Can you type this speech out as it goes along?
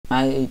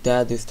My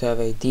dad used to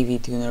have a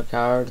TV tuner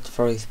card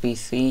for his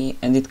PC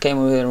and it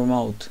came with a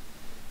remote.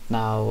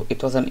 Now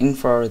it was an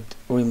infrared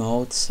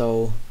remote,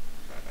 so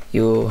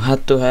you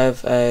had to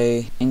have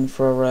a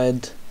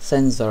infrared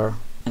sensor,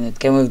 and it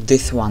came with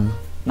this one.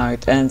 Now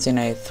it ends in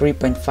a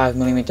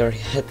 3.5mm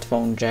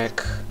headphone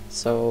jack,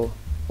 so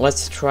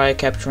let's try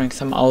capturing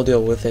some audio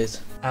with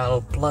it.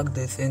 I'll plug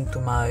this into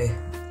my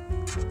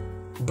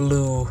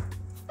blue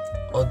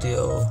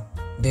audio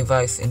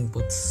device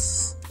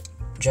inputs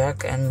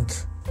jack, and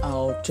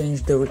I'll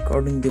change the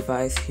recording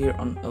device here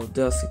on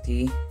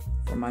Audacity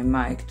for my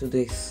mic to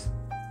this.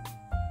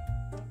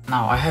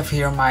 Now I have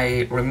here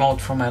my remote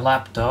from my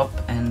laptop,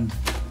 and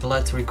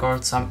let's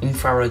record some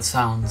infrared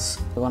sounds.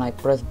 When I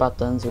press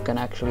buttons you can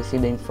actually see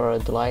the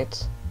infrared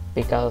light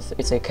because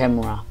it's a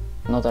camera,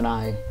 not an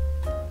eye.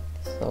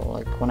 So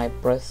like when I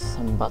press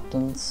some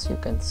buttons you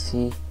can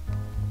see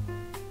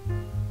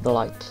the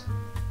light.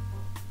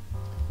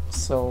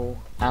 So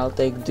I'll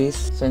take this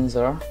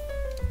sensor,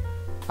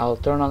 I'll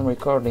turn on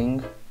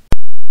recording,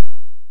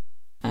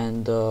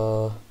 and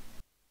it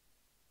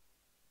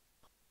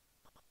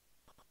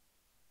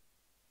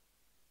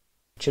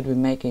should be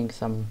making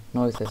some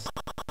noises.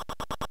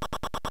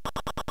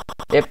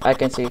 Yep, I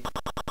can see.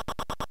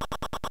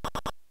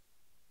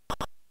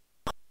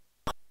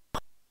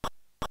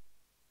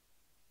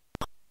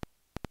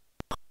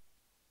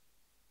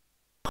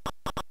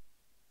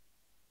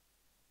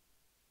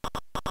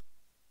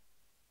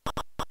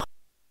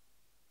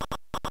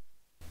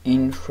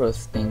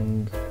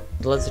 Interesting.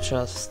 Let's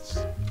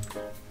just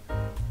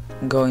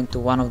go into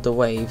one of the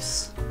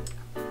waves.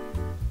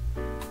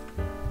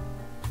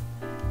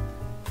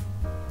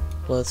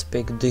 Let's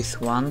pick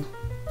this one.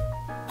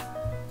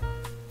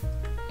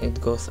 It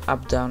goes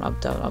up, down,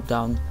 up, down, up,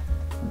 down.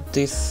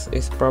 This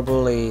is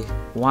probably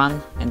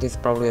 1 and this is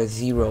probably a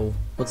 0.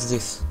 What's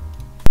this?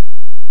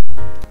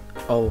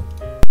 Oh.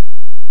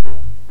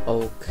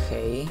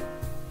 Okay.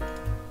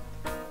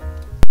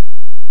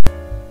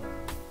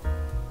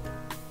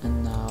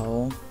 And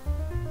now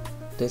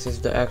this is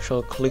the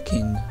actual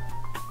clicking.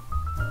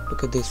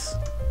 Look at this.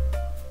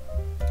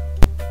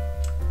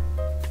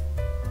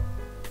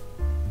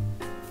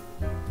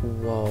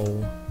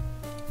 Whoa.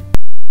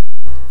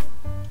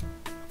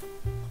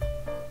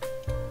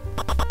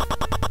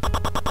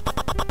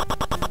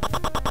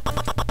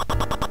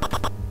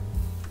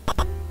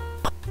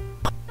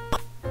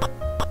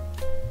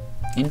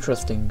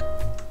 Interesting.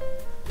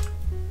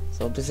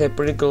 So this is a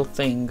pretty cool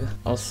thing.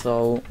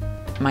 Also,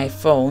 my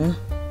phone,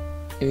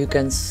 if you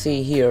can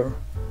see here,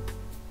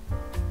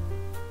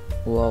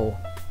 whoa,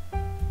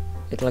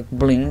 it like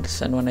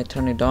blinks, and when I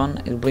turn it on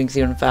it blinks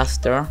even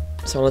faster.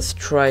 So let's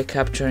try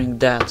capturing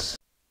that.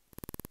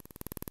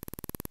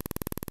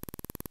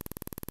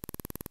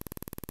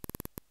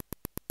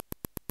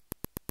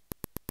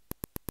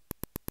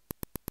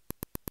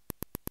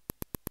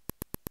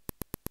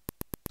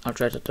 I'll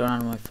try to turn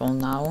on my phone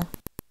now.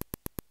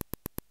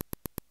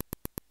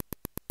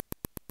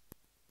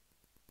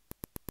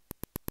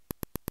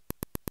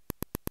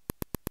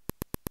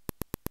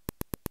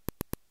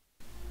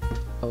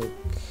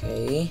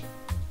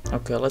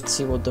 Okay, let's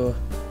see what the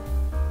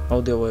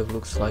audio wave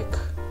looks like.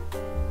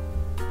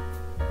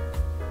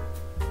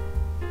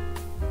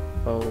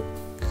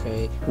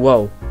 Okay,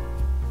 whoa.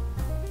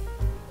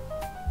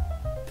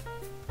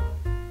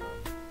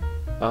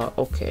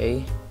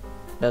 Okay,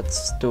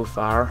 that's too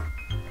far.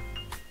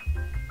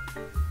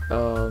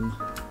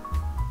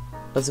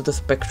 Let's do the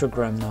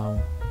spectrogram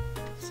now,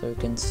 so you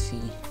can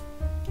see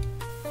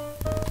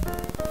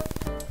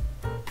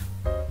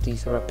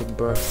these rapid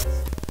bursts.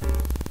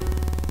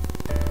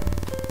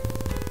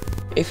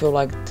 If you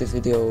liked this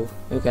video,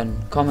 you can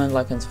comment,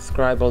 like and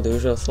subscribe, all the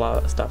usual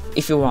stuff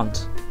if you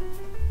want.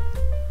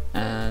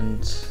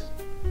 And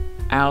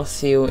I'll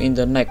see you in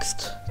the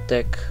next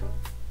tech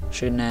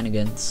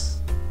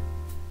shenanigans.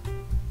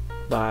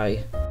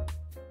 Bye.